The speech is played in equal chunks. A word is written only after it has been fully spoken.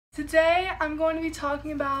Today I'm going to be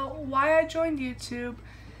talking about why I joined YouTube,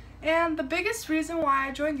 and the biggest reason why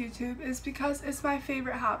I joined YouTube is because it's my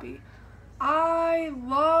favorite hobby. I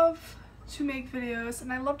love to make videos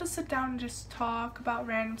and I love to sit down and just talk about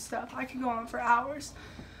random stuff. I could go on for hours.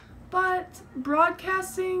 But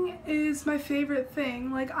broadcasting is my favorite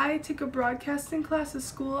thing. Like, I take a broadcasting class at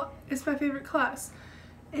school. It's my favorite class.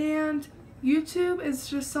 And YouTube is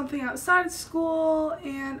just something outside of school,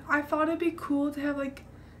 and I thought it'd be cool to have like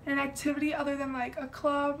an activity other than like a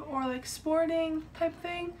club or like sporting type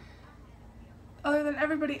thing other than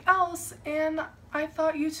everybody else, and I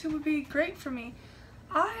thought YouTube would be great for me.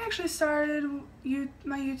 I actually started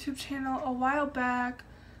my YouTube channel a while back.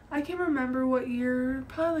 I can't remember what year,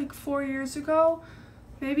 probably like 4 years ago,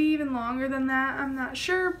 maybe even longer than that, I'm not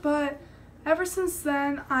sure, but ever since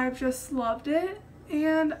then I've just loved it,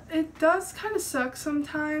 and it does kind of suck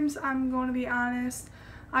sometimes, I'm going to be honest.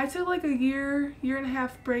 I took like a year and a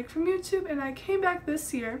half break from YouTube, and I came back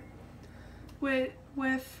this year with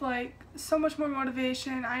like so much more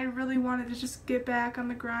motivation. I really wanted to just get back on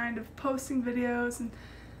the grind of posting videos, and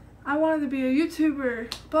I wanted to be a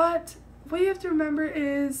YouTuber. But what you have to remember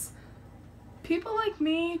is people like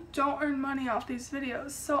me don't earn money off these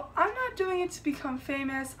videos. So I'm not doing it to become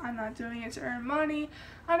famous. I'm not doing it to earn money.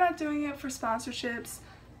 I'm not doing it for sponsorships.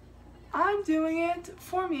 I'm doing it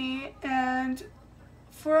for me and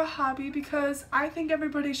for a hobby, because I think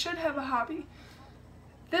everybody should have a hobby.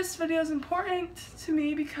 This video is important to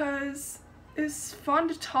me because it's fun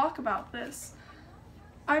to talk about this.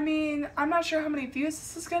 I mean, I'm not sure how many views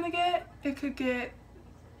this is gonna get. It could get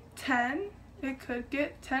 10, it could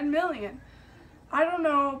get 10 million. I don't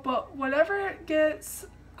know, but whatever it gets,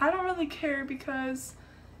 I don't really care, because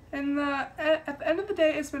at the end of the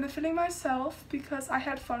day, it's benefiting myself because I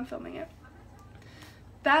had fun filming it.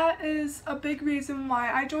 That is a big reason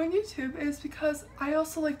why I joined YouTube, is because I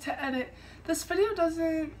also like to edit. This video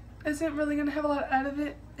isn't really gonna have a lot of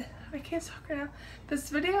editing. I can't talk right now.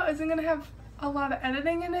 This video isn't gonna have a lot of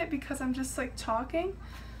editing in it because I'm just like talking.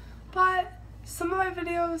 But some of my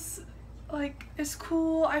videos, like, is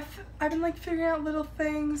cool. I've been like figuring out little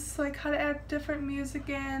things like how to add different music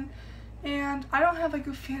in, and I don't have like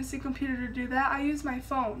a fancy computer to do that. I use my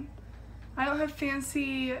phone. I don't have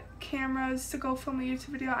fancy cameras to go film a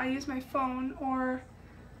YouTube video. I use my phone, or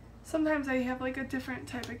sometimes I have like a different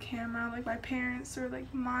type of camera, like my parents or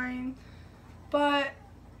like mine. But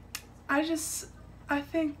I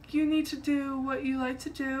think you need to do what you like to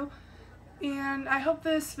do, and I hope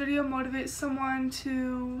this video motivates someone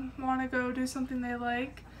to want to go do something they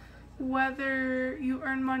like, whether you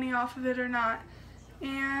earn money off of it or not.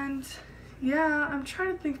 And yeah, I'm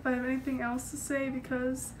trying to think if I have anything else to say,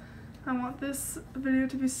 because I want this video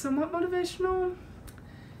to be somewhat motivational.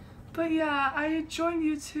 But yeah, I joined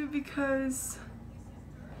YouTube because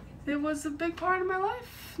it was a big part of my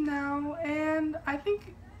life now, and I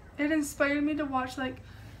think it inspired me to watch like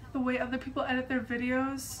the way other people edit their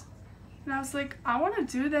videos, and I was like, I want to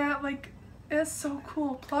do that. Like, it's so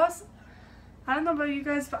cool. Plus, I don't know about you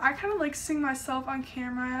guys, but I kind of like seeing myself on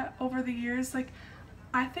camera over the years. Like,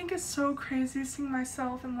 I think it's so crazy seeing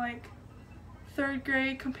myself in like 3rd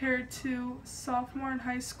grade compared to sophomore in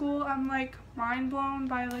high school. I'm like mind blown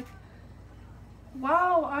by like,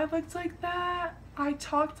 wow, I looked like that, I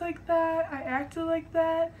talked like that, I acted like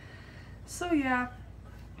that. So yeah,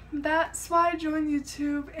 that's why I joined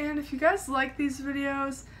YouTube. And if you guys like these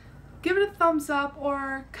videos, give it a thumbs up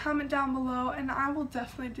or comment down below, and I will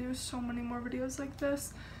definitely do so many more videos like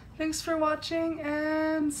this. Thanks for watching,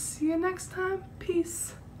 and see you next time.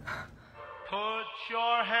 Peace. Put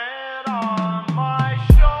your head on.